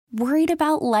Worried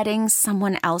about letting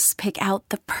someone else pick out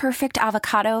the perfect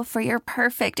avocado for your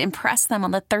perfect impress them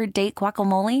on the third date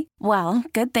guacamole? Well,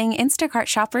 good thing Instacart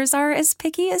shoppers are as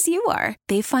picky as you are.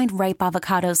 They find ripe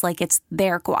avocados like it's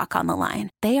their guac on the line.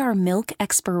 They are milk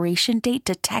expiration date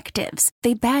detectives.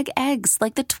 They bag eggs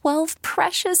like the 12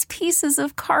 precious pieces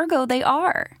of cargo they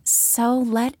are. So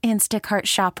let Instacart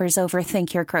shoppers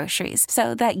overthink your groceries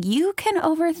so that you can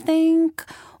overthink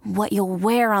what you'll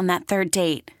wear on that third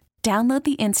date. Download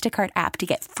the Instacart app to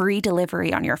get free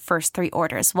delivery on your first 3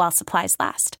 orders while supplies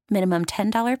last. Minimum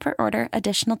 $10 per order.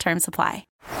 Additional terms apply.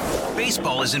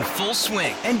 Baseball is in full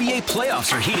swing. NBA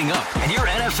playoffs are heating up, and your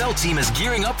NFL team is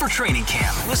gearing up for training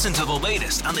camp. Listen to the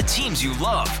latest on the teams you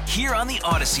love here on the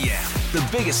Odyssey app. The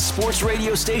biggest sports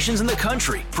radio stations in the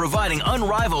country, providing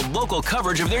unrivaled local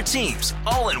coverage of their teams,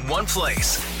 all in one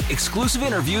place. Exclusive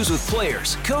interviews with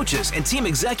players, coaches, and team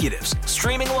executives,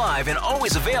 streaming live and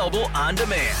always available on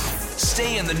demand.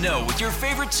 Stay in the know with your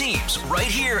favorite teams right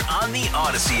here on the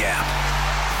Odyssey app.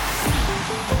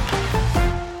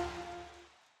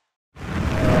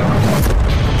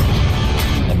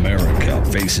 America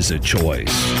faces a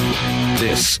choice.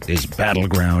 This is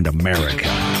Battleground America.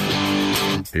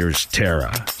 Here's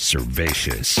Tara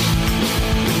Servatius.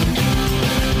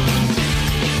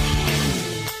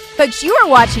 Folks, you are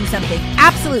watching something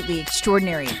absolutely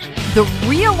extraordinary. The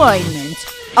realignment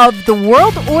of the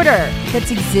world order that's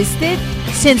existed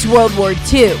since World War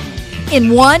II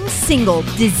in one single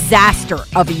disaster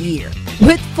of a year.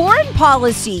 With foreign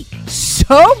policy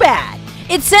so bad,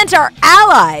 it sent our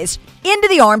allies into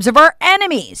the arms of our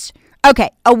enemies.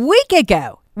 Okay, a week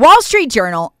ago, Wall Street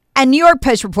Journal and New York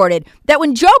Post reported that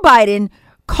when Joe Biden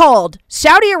called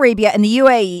Saudi Arabia and the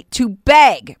UAE to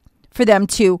beg for them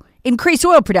to increase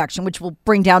oil production, which will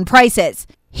bring down prices,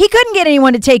 he couldn't get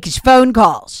anyone to take his phone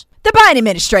calls. The Biden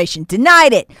administration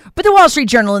denied it, but the Wall Street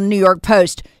Journal and the New York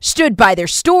Post stood by their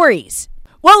stories.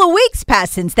 Well, a week's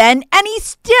passed since then, and he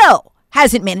still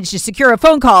hasn't managed to secure a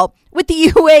phone call with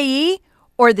the UAE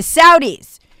or the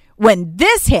Saudis. When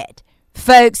this hit,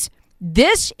 folks,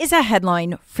 this is a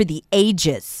headline for the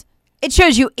ages. It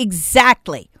shows you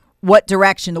exactly what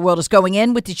direction the world is going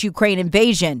in with this Ukraine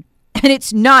invasion, and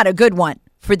it's not a good one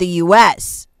for the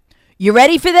U.S. You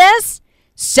ready for this?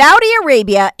 Saudi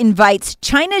Arabia invites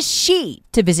China's Xi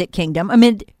to visit kingdom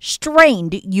amid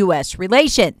strained U.S.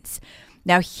 relations.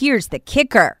 Now, here's the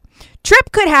kicker.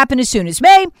 Trip could happen as soon as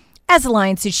May as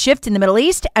alliances shift in the Middle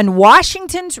East and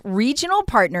Washington's regional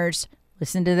partners,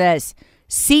 listen to this,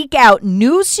 seek out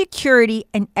new security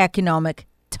and economic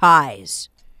ties.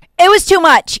 It was too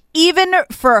much, even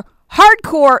for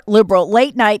hardcore liberal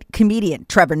late-night comedian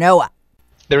Trevor Noah.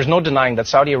 There's no denying that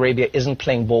Saudi Arabia isn't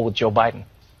playing ball with Joe Biden.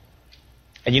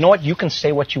 And you know what? You can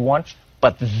say what you want,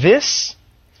 but this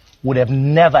would have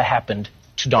never happened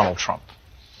to Donald Trump.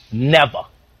 Never.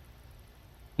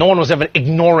 No one was ever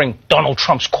ignoring Donald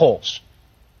Trump's calls.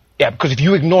 Yeah, because if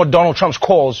you ignored Donald Trump's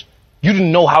calls, you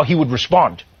didn't know how he would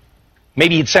respond.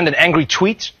 Maybe he'd send an angry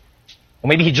tweet, or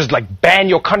maybe he'd just ban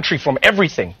your country from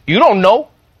everything. You don't know.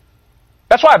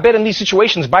 That's why I bet in these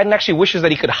situations, Biden actually wishes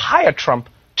that he could hire Trump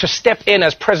to step in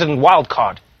as President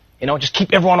Wildcard. Just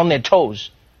keep everyone on their toes.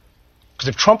 Because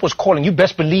if Trump was calling, you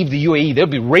best believe the UAE, they'll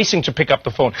be racing to pick up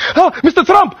the phone. Oh, Mr.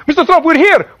 Trump, we're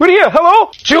here, hello?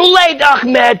 Too late,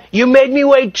 Ahmed. You made me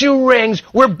wait 2 rings.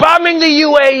 We're bombing the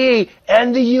UAE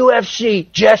and the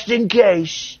UFC, just in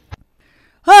case.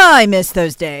 Oh, I miss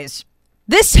those days.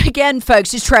 This again,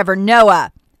 folks, is Trevor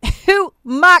Noah, who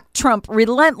mocked Trump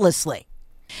relentlessly.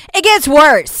 It gets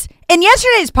worse. In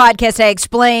yesterday's podcast, I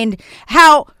explained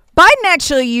how Biden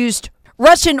actually used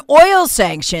Russian oil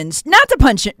sanctions not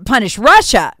to punish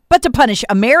Russia, but to punish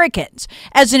Americans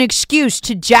as an excuse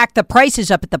to jack the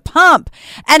prices up at the pump,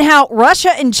 and how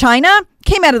Russia and China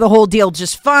came out of the whole deal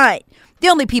just fine. The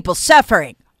only people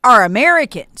suffering are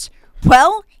Americans.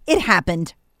 Well, it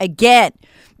happened again.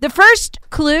 The first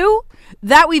clue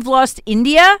that we've lost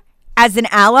India as an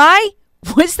ally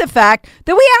was the fact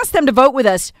that we asked them to vote with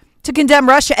us to condemn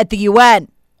Russia at the UN,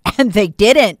 and they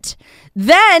didn't.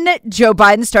 Then Joe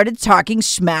Biden started talking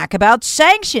smack about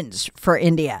sanctions for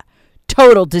India.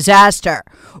 Total disaster.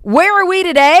 Where are we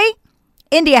today?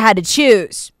 India had to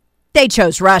choose. They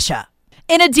chose Russia.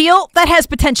 In a deal that has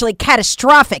potentially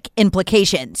catastrophic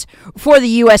implications for the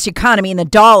U.S. economy and the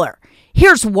dollar.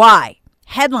 Here's why.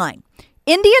 Headline: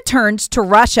 India turns to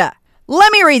Russia.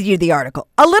 Let me read you the article.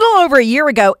 A little over a year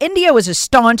ago, India was a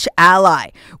staunch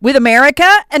ally with America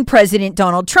and President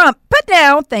Donald Trump. But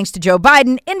now, thanks to Joe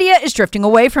Biden, India is drifting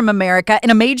away from America in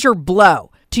a major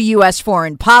blow to U.S.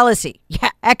 foreign policy. Yeah,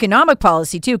 economic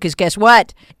policy, too, because guess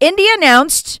what? India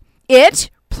announced it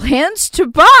plans to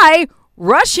buy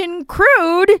Russian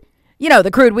crude, the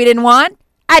crude we didn't want,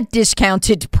 at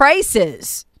discounted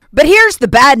prices. But here's the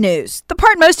bad news, the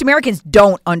part most Americans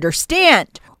don't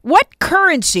understand. What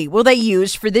currency will they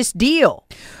use for this deal?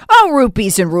 Oh,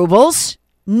 rupees and rubles,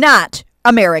 not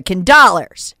American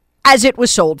dollars, as it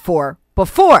was sold for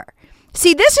before.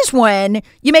 See, this is when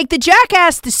you make the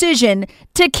jackass decision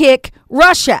to kick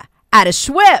Russia out of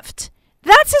SWIFT.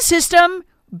 That's a system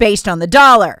based on the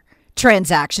dollar.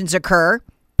 Transactions occur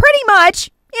pretty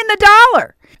much in the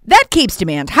dollar. That keeps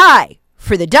demand high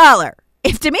for the dollar.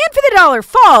 If demand for the dollar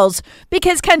falls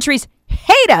because countries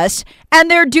hate us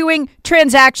and they're doing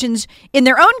transactions in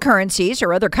their own currencies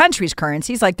or other countries'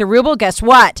 currencies like the ruble, guess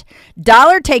what?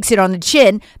 Dollar takes it on the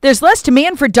chin. There's less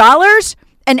demand for dollars.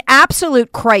 An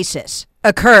absolute crisis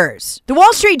occurs. The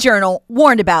Wall Street Journal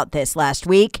warned about this last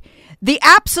week. The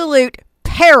absolute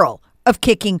peril of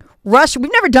kicking Russia.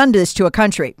 We've never done this to a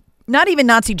country, not even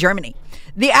Nazi Germany.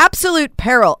 The absolute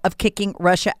peril of kicking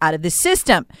Russia out of the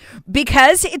system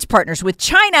because it's partners with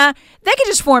China. They can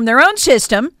just form their own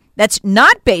system that's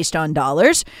not based on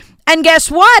dollars. And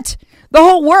guess what? The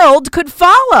whole world could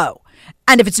follow.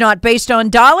 And if it's not based on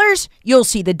dollars, you'll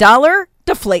see the dollar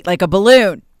deflate like a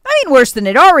balloon. I mean, worse than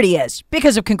it already is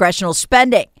because of congressional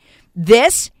spending.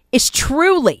 This is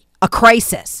truly a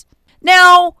crisis.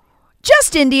 Now,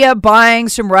 just India buying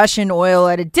some Russian oil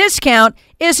at a discount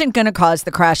isn't going to cause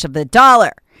the crash of the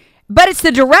dollar. But it's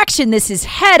the direction this is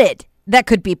headed that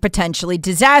could be potentially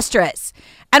disastrous.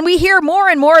 And we hear more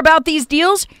and more about these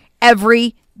deals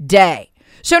every day.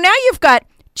 So now you've got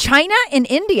China and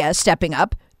India stepping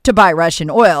up to buy Russian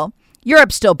oil.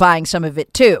 Europe's still buying some of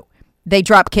it too. They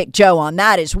drop kick Joe on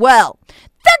that as well.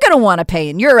 They're going to want to pay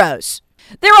in euros.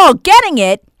 They're all getting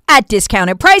it at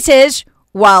discounted prices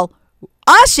while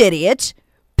us idiots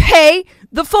pay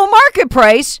the full market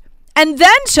price and then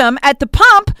some at the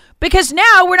pump because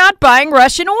now we're not buying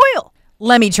Russian oil.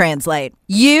 Let me translate.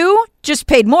 You just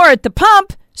paid more at the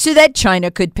pump so that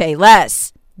China could pay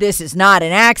less. This is not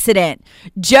an accident.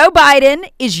 Joe Biden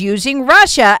is using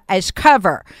Russia as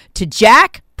cover to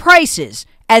jack prices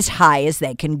as high as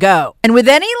they can go. And with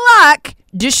any luck,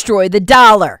 destroy the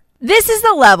dollar. This is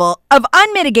the level of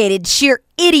unmitigated sheer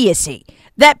idiocy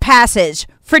that passes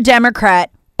for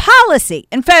Democrat policy.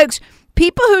 And folks,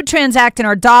 people who transact in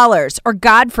our dollars or,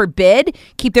 God forbid,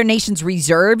 keep their nation's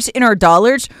reserves in our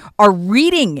dollars are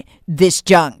reading this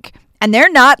junk. And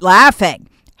they're not laughing.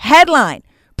 Headline,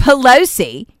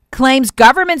 Pelosi claims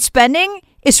government spending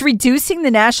is reducing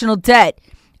the national debt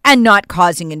and not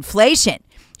causing inflation.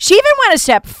 She even went a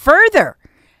step further,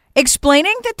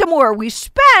 explaining that the more we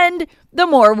spend, the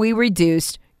more we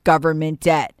reduce government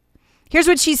debt. Here's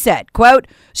what she said, quote,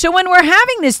 "So when we're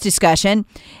having this discussion,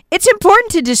 it's important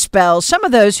to dispel some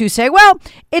of those who say, well,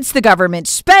 it's the government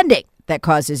spending that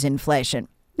causes inflation.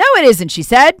 No, it isn't," she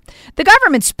said. "The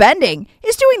government spending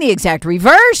is doing the exact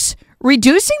reverse,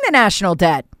 reducing the national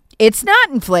debt. It's not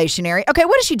inflationary." Okay,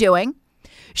 what is she doing?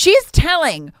 She is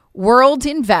telling world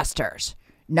investors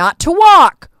not to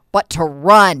walk, but to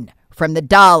run from the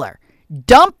dollar.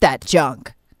 Dump that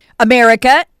junk.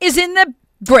 America is in the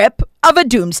grip of a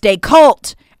doomsday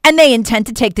cult, and they intend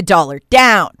to take the dollar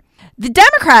down. The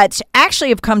Democrats actually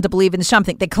have come to believe in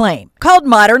something they claim called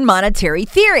modern monetary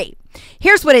theory.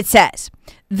 Here's what it says,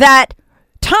 that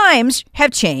times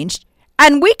have changed,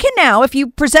 and we can now, if you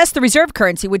possess the reserve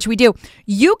currency, which we do,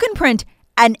 you can print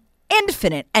an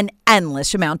infinite and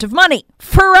endless amount of money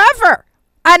forever,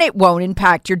 and it won't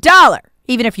impact your dollar,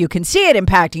 even if you can see it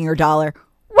impacting your dollar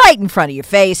right in front of your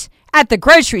face at the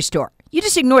grocery store. You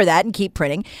just ignore that and keep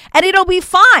printing, and it'll be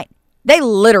fine. They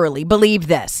literally believe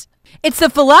this. It's the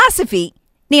philosophy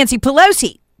Nancy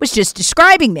Pelosi was just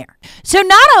describing there. So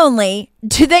not only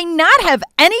do they not have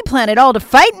any plan at all to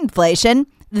fight inflation,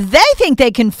 they think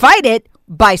they can fight it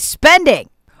by spending.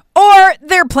 Or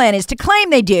their plan is to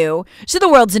claim they do, so the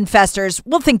world's investors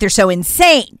will think they're so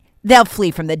insane, they'll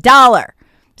flee from the dollar.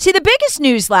 See, the biggest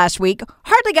news last week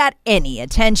hardly got any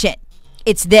attention.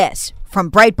 It's this from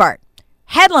Breitbart.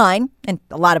 Headline, and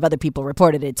a lot of other people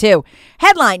reported it too.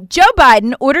 Headline, Joe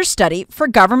Biden orders study for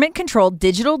government-controlled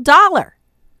digital dollar.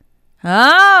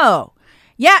 Oh,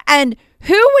 yeah. And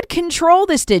who would control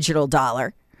this digital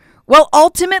dollar? Well,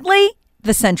 ultimately,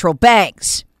 the central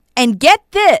banks. And get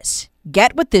this,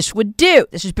 get what this would do.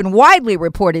 This has been widely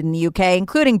reported in the UK,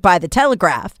 including by The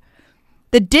Telegraph.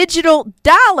 The digital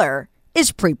dollar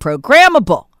is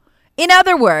pre-programmable. In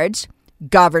other words,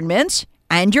 governments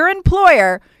and your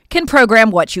employer can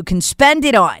program what you can spend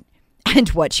it on and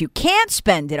what you can't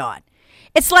spend it on.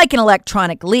 It's like an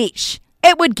electronic leash.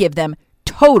 It would give them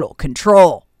total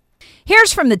control.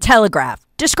 Here's from The Telegraph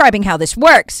describing how this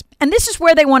works. And this is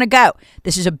where they want to go.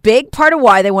 This is a big part of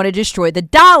why they want to destroy the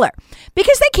dollar,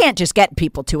 because they can't just get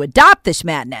people to adopt this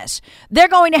madness. They're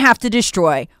going to have to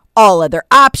destroy all other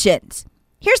options.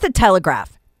 Here's the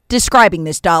Telegraph describing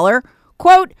this dollar.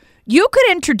 Quote, you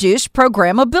could introduce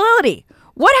programmability.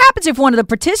 What happens if one of the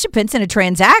participants in a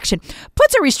transaction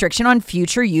puts a restriction on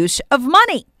future use of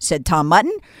money, said Tom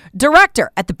Mutton, director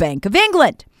at the Bank of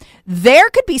England. There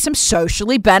could be some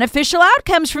socially beneficial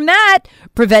outcomes from that,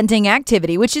 preventing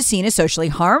activity which is seen as socially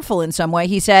harmful in some way,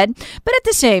 he said. But at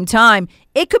the same time,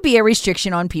 it could be a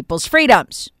restriction on people's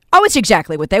freedoms. Oh, it's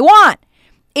exactly what they want.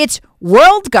 It's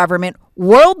world government,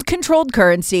 world-controlled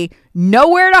currency,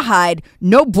 nowhere to hide,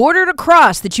 no border to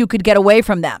cross that you could get away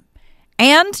from them.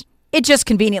 And it just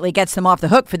conveniently gets them off the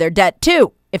hook for their debt,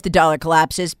 too, if the dollar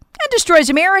collapses and destroys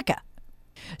America.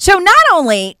 So not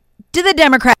only do the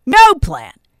Democrats no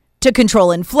plan to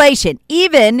control inflation,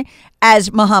 even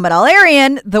as Mohammed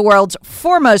Al-Arian, the world's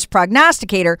foremost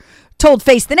prognosticator, told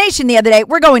Face the Nation the other day,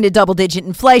 we're going to double-digit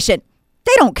inflation.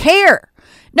 They don't care.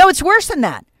 No, it's worse than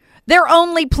that. Their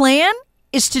only plan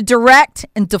is to direct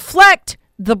and deflect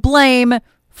the blame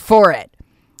for it,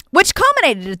 which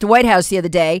culminated at the White House the other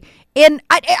day in,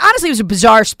 honestly, it was a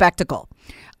bizarre spectacle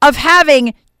of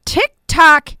having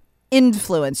TikTok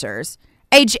influencers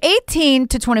age 18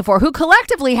 to 24 who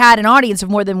collectively had an audience of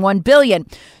more than 1 billion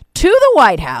to the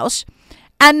White House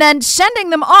and then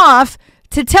sending them off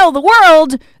to tell the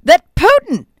world that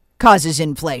Putin causes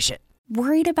inflation.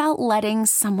 Worried about letting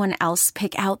someone else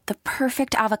pick out the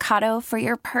perfect avocado for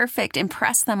your perfect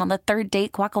impress them on the third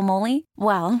date guacamole?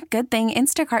 Well, good thing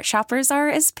Instacart shoppers are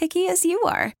as picky as you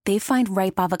are. They find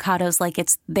ripe avocados like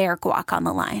it's their guac on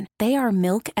the line. They are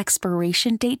milk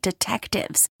expiration date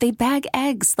detectives. They bag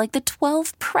eggs like the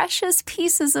 12 precious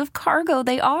pieces of cargo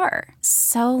they are.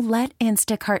 So let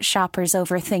Instacart shoppers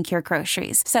overthink your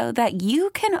groceries so that you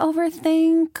can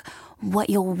overthink what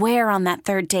you'll wear on that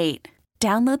third date.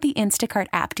 Download the Instacart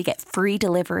app to get free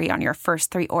delivery on your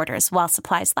first 3 orders while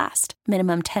supplies last.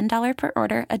 Minimum $10 per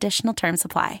order. Additional terms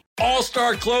apply.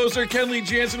 All-star closer Kenley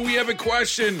Jansen, we have a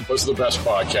question. What's the best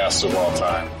podcast of all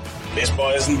time?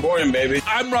 Baseball isn't boring, baby.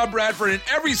 I'm Rob Bradford, and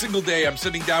every single day I'm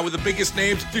sitting down with the biggest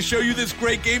names to show you this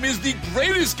great game is the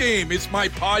greatest game. It's my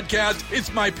podcast.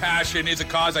 It's my passion. It's a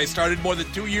cause I started more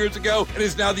than 2 years ago and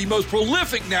is now the most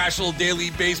prolific national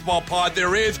daily baseball pod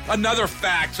there is. Another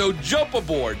fact, so jump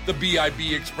aboard the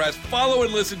BIB Express. Follow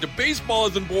and listen to Baseball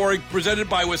Isn't Boring, presented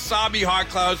by Wasabi Hot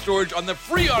Cloud Storage on the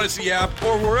free Odyssey app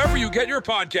or wherever you get your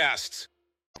podcasts.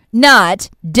 Not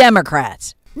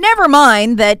Democrats. Never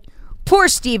mind that poor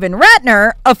Stephen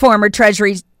Ratner, a former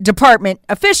Treasury Department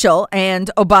official and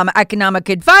Obama economic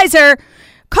advisor,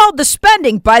 called the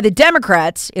spending by the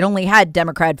Democrats, it only had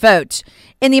Democrat votes,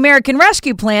 in the American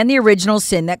Rescue Plan the original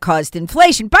sin that caused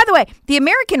inflation. By the way, the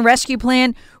American Rescue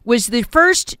Plan was the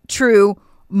first true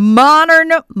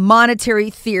modern monetary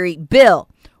theory bill.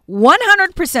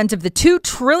 100% of the $2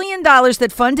 trillion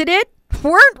that funded it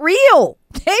weren't real.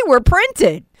 They were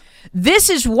printed. This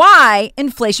is why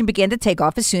inflation began to take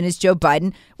off as soon as Joe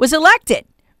Biden was elected,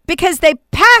 because they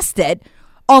passed it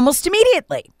almost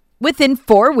immediately, within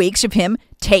 4 weeks of him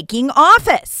taking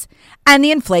office. And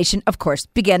the inflation, of course,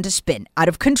 began to spin out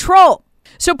of control.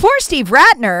 So poor Steve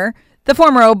Ratner, the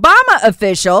former Obama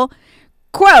official,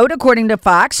 quote, according to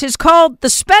Fox, has called the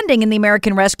spending in the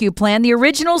American Rescue Plan the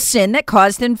original sin that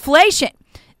caused inflation.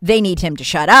 They need him to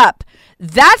shut up.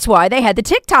 That's why they had the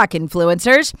TikTok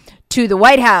influencers to the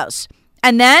White House.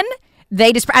 And then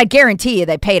they just, I guarantee you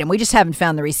they paid him. We just haven't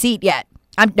found the receipt yet.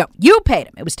 No, you paid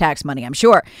him. It was tax money, I'm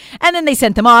sure. And then they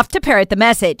sent them off to parrot the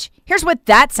message. Here's what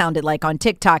that sounded like on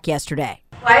TikTok yesterday.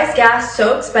 Why is gas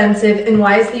so expensive, and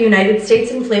why is the United States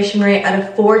inflation rate at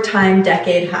a 4-time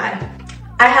decade high?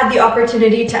 I had the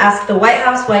opportunity to ask the White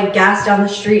House why gas down the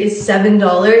street is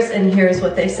 $7, and here's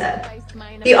what they said.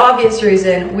 The obvious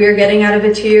reason: we're getting out of a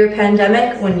 2-year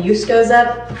pandemic. When use goes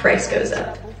up, price goes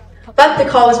up. But the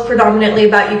call was predominantly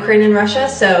about Ukraine and Russia,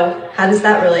 so how does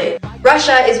that relate?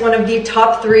 Russia is one of the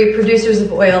top 3 producers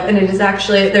of oil, and it is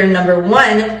actually their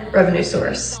 #1 revenue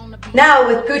source. Now,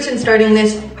 with Putin starting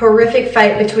this horrific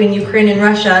fight between Ukraine and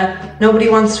Russia, nobody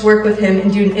wants to work with him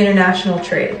and do international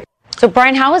trade. So,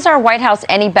 Brian, how is our White House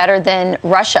any better than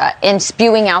Russia in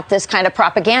spewing out this kind of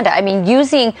propaganda? I mean,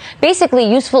 using basically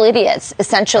useful idiots,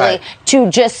 essentially, to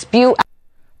just spew.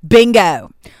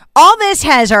 Bingo. All this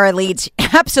has our elites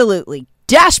absolutely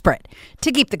desperate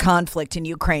to keep the conflict in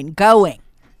Ukraine going.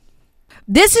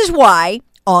 This is why,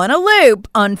 on a loop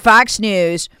on Fox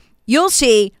News, you'll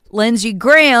see Lindsey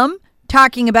Graham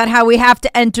talking about how we have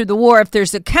to enter the war if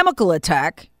there's a chemical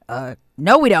attack.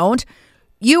 No, we don't.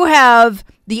 You have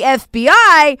the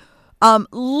FBI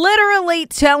literally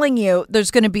telling you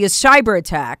there's going to be a cyber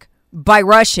attack by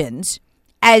Russians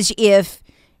as if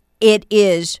it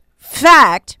is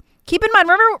fact. Keep in mind,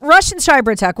 remember Russian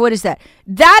cyber attack, what is that?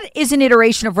 That is an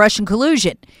iteration of Russian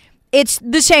collusion. It's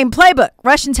the same playbook.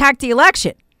 Russians hacked the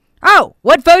election. Oh,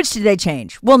 what votes did they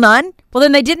change? Well, none. Well,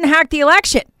 then they didn't hack the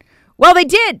election. Well, they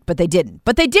did, but they didn't.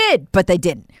 But they did, but they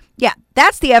didn't. Yeah,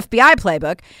 that's the FBI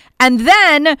playbook. And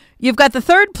then you've got the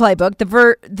third playbook,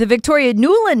 the Victoria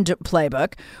Nuland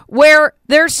playbook, where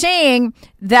they're saying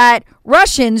that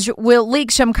Russians will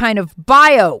leak some kind of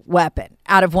bioweapon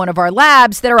out of one of our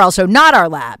labs that are also not our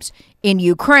labs in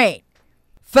Ukraine.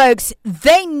 Folks,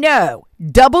 they know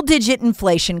double-digit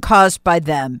inflation caused by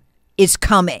them is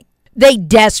coming. They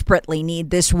desperately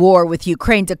need this war with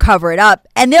Ukraine to cover it up,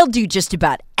 and they'll do just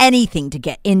about anything to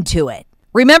get into it.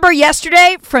 Remember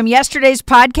yesterday, from yesterday's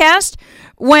podcast,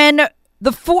 when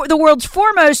the world's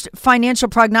foremost financial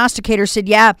prognosticator said,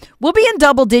 yeah, we'll be in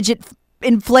double-digit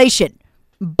inflation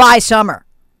by summer.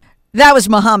 That was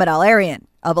Mohammed Al-Arian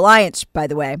of Alliance, by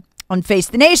the way, on Face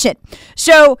the Nation.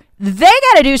 So they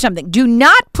got to do something. Do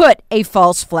not put a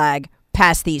false flag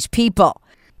past these people.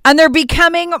 And they're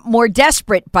becoming more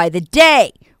desperate by the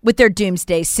day with their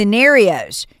doomsday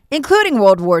scenarios, including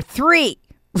World War III,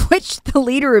 which the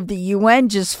leader of the UN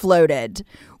just floated.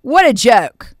 What a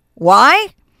joke. Why?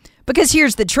 Because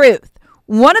here's the truth.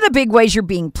 One of the big ways you're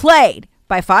being played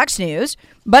by Fox News,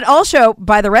 but also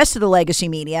by the rest of the legacy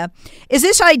media, is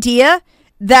this idea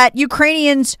that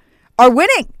Ukrainians are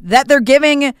winning, that they're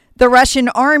giving the Russian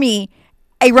army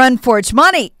a run for its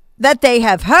money, that they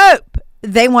have hope.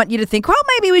 They want you to think, well,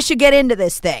 maybe we should get into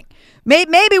this thing.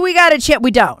 Maybe we got a chance. We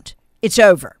don't. It's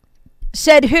over.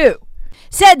 Said who?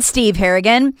 Said Steve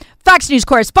Harrigan, Fox News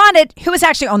correspondent who was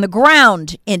actually on the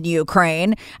ground in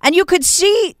Ukraine. And you could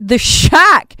see the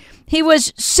shock. He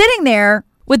was sitting there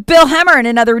with Bill Hemmer and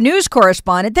another news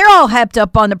correspondent. They're all hyped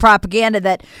up on the propaganda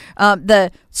that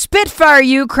the Spitfire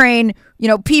Ukraine,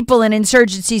 people and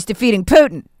insurgencies defeating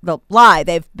Putin. The lie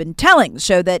they've been telling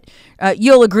so that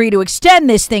you'll agree to extend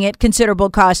this thing at considerable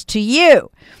cost to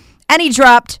you. And he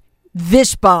dropped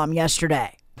this bomb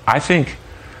yesterday. I think,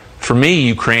 for me,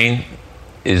 Ukraine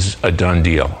is a done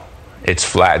deal. It's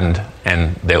flattened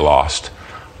and they lost.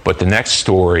 But the next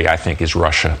story, I think, is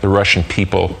Russia. The Russian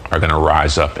people are going to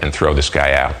rise up and throw this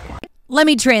guy out. Let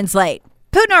me translate.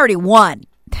 Putin already won.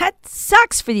 That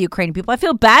sucks for the Ukrainian people. I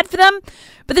feel bad for them,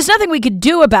 but there's nothing we could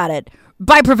do about it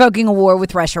by provoking a war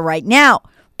with Russia right now.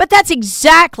 But that's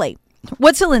exactly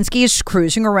what Zelensky is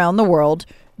cruising around the world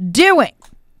doing,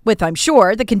 with, I'm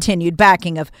sure, the continued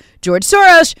backing of George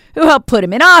Soros, who helped put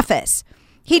him in office.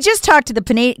 He just talked to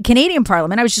the Canadian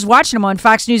Parliament. I was just watching him on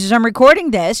Fox News as I'm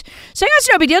recording this, saying it's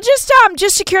no big deal.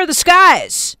 Just secure the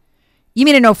skies. You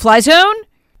mean a no-fly zone?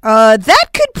 That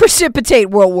could precipitate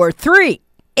World War III.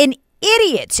 An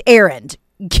idiot's errand,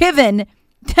 given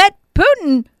that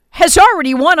Putin has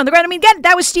already won on the ground. I mean, again,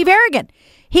 that was Steve Harrigan.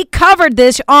 He covered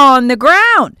this on the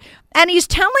ground. And he's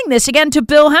telling this again to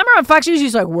Bill Hemmer on Fox News.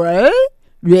 He's like, what?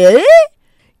 Really?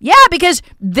 Yeah, because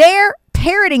they're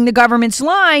parroting the government's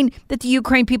line that the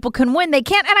Ukraine people can win. They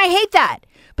can't, and I hate that.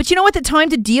 But you know what? The time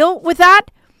to deal with that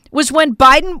was when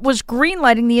Biden was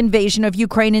greenlighting the invasion of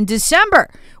Ukraine in December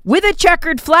with a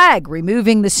checkered flag,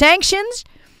 removing the sanctions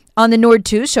on the Nord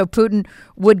 2 so Putin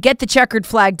would get the checkered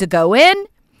flag to go in,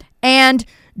 and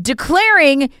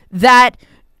declaring that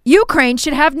Ukraine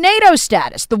should have NATO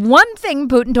status. The one thing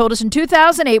Putin told us in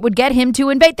 2008 would get him to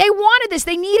invade. They wanted this.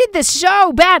 They needed this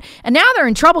so bad. And now they're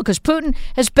in trouble because Putin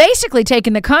has basically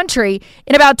taken the country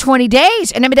in about 20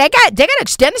 days. And I mean, they got to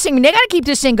extend this thing. They got to keep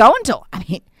this thing going till,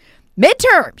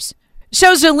 midterms.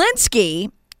 So Zelensky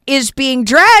is being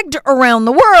dragged around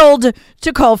the world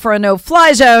to call for a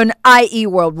no-fly zone, i.e.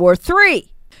 World War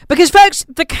III. Because, folks,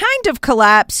 the kind of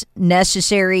collapse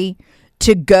necessary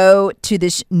to go to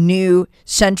this new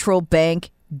central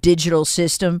bank digital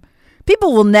system,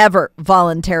 people will never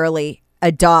voluntarily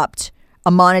adopt a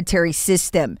monetary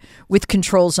system with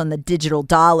controls on the digital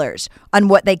dollars, on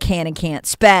what they can and can't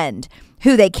spend,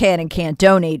 who they can and can't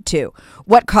donate to,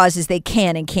 what causes they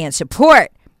can and can't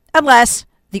support, unless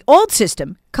the old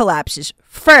system collapses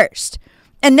first.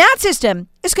 And that system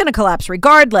is going to collapse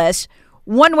regardless,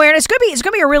 one way, and it's going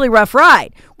to be a really rough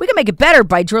ride. We can make it better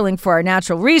by drilling for our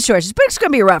natural resources, but it's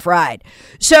going to be a rough ride.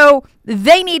 So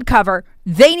they need cover.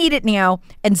 They need it now.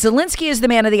 And Zelensky is the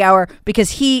man of the hour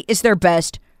because he is their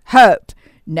best hope.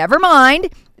 Never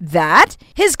mind that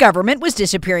his government was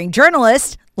disappearing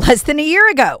journalists less than a year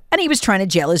ago, and he was trying to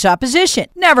jail his opposition.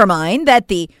 Never mind that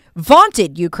the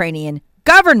vaunted Ukrainian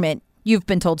government you've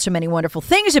been told so many wonderful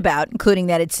things about, including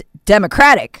that it's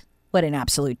democratic, what an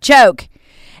absolute joke,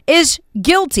 is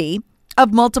guilty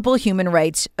of multiple human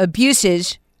rights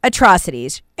abuses,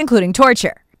 atrocities, including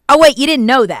torture. Oh, wait, you didn't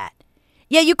know that?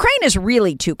 Yeah, Ukraine is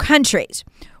really two countries.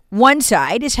 One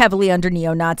side is heavily under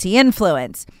neo-Nazi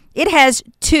influence. It has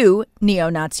two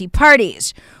neo-Nazi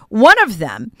parties. One of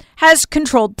them has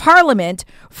controlled parliament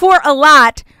for a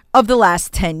lot of the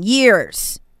last 10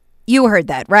 years. You heard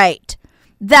that right.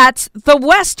 That's the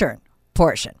western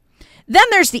portion. Then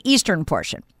there's the eastern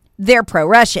portion. They're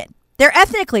pro-Russian. They're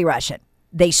ethnically Russian.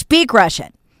 They speak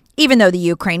Russian, even though the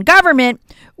Ukraine government,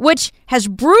 which has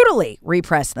brutally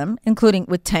repressed them, including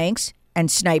with tanks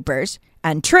and snipers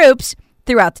and troops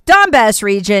throughout the Donbass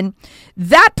region,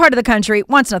 that part of the country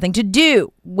wants nothing to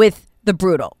do with the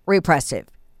brutal, repressive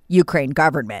Ukraine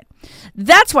government.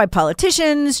 That's why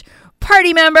politicians,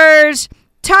 party members,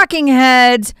 talking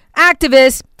heads,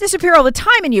 activists disappear all the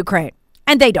time in Ukraine,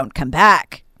 and they don't come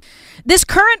back. This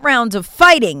current round of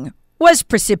fighting was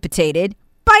precipitated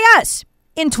by us.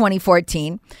 In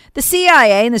 2014, the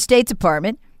CIA and the State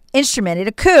Department instrumented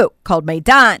a coup called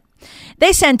Maidan.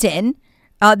 They sent in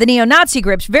the neo-Nazi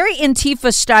groups, very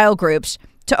Antifa-style groups,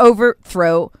 to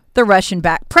overthrow the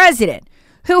Russian-backed president,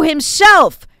 who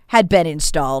himself had been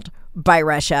installed by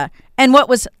Russia and what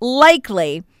was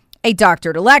likely a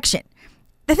doctored election.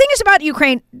 The thing is about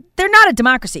Ukraine, they're not a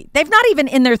democracy. They've not even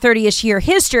in their 30-ish year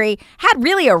history had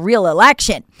really a real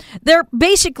election. They're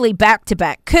basically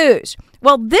back-to-back coups.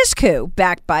 Well, this coup,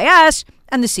 backed by us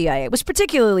and the CIA, was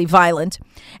particularly violent,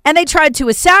 and they tried to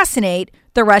assassinate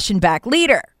the Russian-backed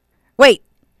leader. Wait,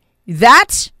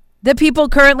 that's the people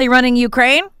currently running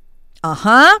Ukraine?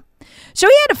 Uh-huh. So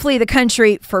he had to flee the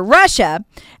country for Russia,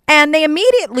 and they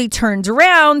immediately turned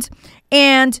around,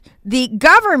 and the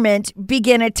government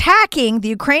began attacking, the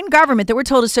Ukraine government that we're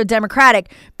told is so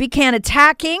democratic, began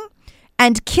attacking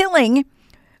and killing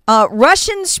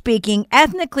Russian-speaking,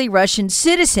 ethnically Russian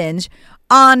citizens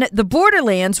on the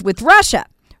borderlands with Russia.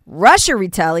 Russia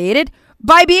retaliated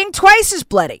by being twice as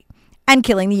bloody and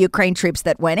killing the Ukraine troops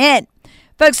that went in.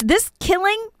 Folks, this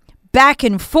killing back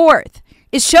and forth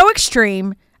is so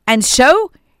extreme and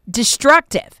so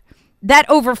destructive that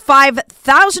over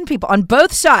 5,000 people on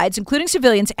both sides, including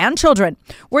civilians and children,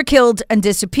 were killed and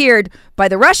disappeared by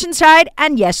the Russian side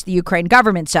and, yes, the Ukraine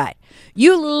government side.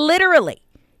 You literally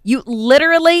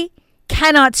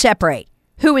cannot separate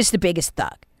who is the biggest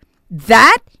thug.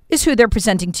 That is who they're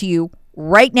presenting to you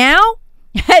right now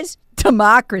as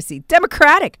democracy.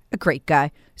 Democratic. A great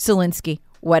guy. Zelensky,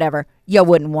 whatever. You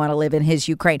wouldn't want to live in his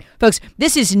Ukraine. Folks,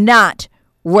 this is not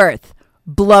worth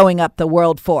blowing up the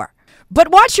world for. But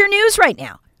watch your news right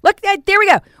now. Look, there we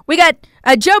go. We got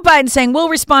Joe Biden saying we'll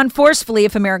respond forcefully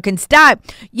if Americans die.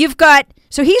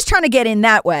 So he's trying to get in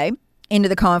that way into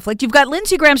the conflict. You've got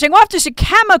Lindsey Graham saying, well, if there's a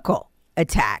chemical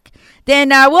attack, then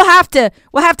we'll have to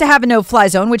have a no-fly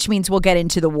zone, which means we'll get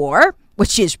into the war,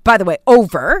 which is, by the way,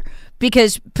 over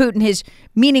because Putin has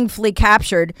meaningfully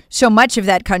captured so much of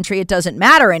that country it doesn't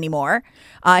matter anymore.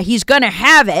 He's going to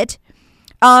have it.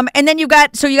 And then you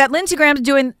got Lindsey Graham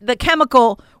doing the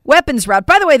chemical weapons route.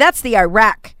 By the way, that's the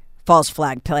Iraq false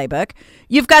flag playbook.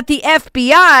 You've got the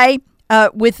FBI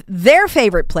with their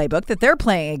favorite playbook that they're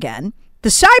playing again, the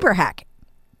cyber hacking.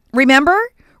 Remember?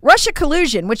 Russia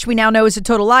collusion, which we now know is a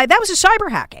total lie. That was a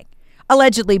cyber hacking,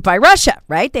 allegedly by Russia,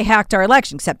 right? They hacked our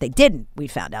election, except they didn't. We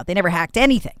found out. They never hacked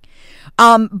anything.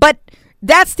 But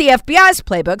that's the FBI's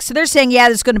playbook. So they're saying, yeah,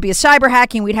 there's going to be a cyber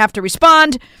hacking. We'd have to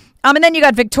respond. And then you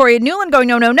got Victoria Nuland going,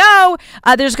 no.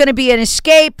 There's going to be an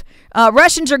escape.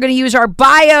 Russians are going to use our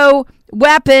bio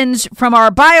weapons from our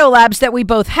biolabs that we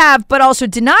both have, but also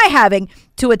deny having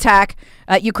to attack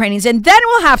Ukrainians. And then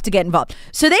we'll have to get involved.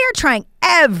 So they are trying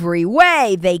every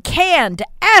way they can to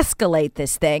escalate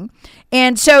this thing.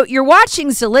 And so you're watching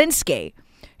Zelensky,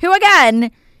 who,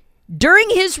 again, during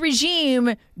his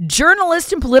regime,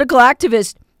 journalist and political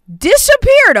activist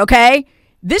disappeared, okay?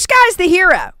 This guy's the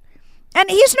hero. And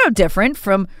he's no different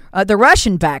from the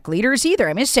Russian-backed leaders either.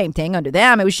 I mean, same thing under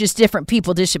them. It was just different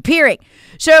people disappearing.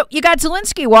 So you got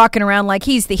Zelensky walking around like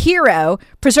he's the hero,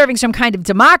 preserving some kind of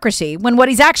democracy, when what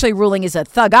he's actually ruling is a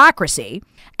thugocracy.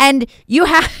 And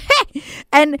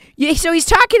so he's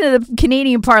talking to the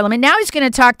Canadian Parliament. Now he's going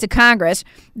to talk to Congress.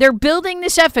 They're building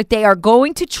this effort. They are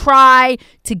going to try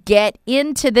to get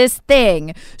into this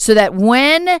thing so that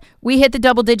when we hit the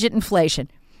double-digit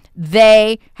inflation,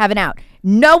 they have an out.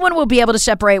 No one will be able to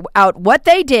separate out what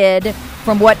they did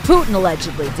from what Putin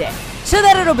allegedly did. So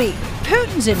that it'll be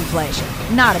Putin's inflation,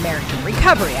 not American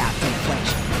Recovery Act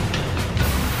inflation.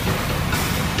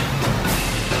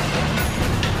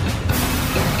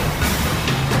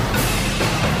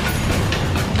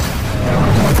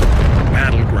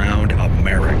 Battleground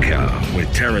America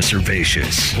with Tara Tara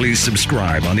Servatius. Please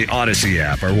subscribe on the Odyssey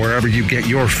app or wherever you get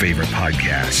your favorite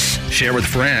podcasts. Share with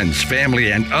friends,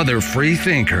 family, and other free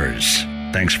thinkers.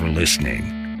 Thanks for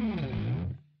listening.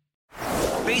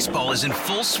 Baseball is in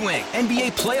full swing.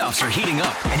 NBA playoffs are heating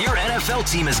up, and your NFL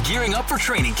team is gearing up for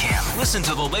training camp. Listen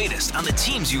to the latest on the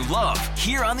teams you love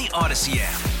here on the Odyssey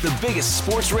app. The biggest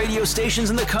sports radio stations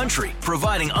in the country,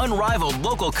 providing unrivaled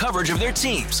local coverage of their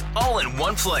teams, all in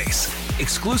one place.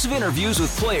 Exclusive interviews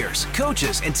with players,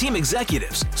 coaches, and team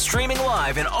executives, streaming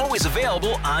live and always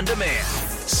available on demand.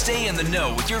 Stay in the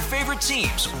know with your favorite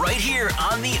teams right here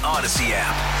on the Odyssey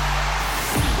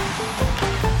app.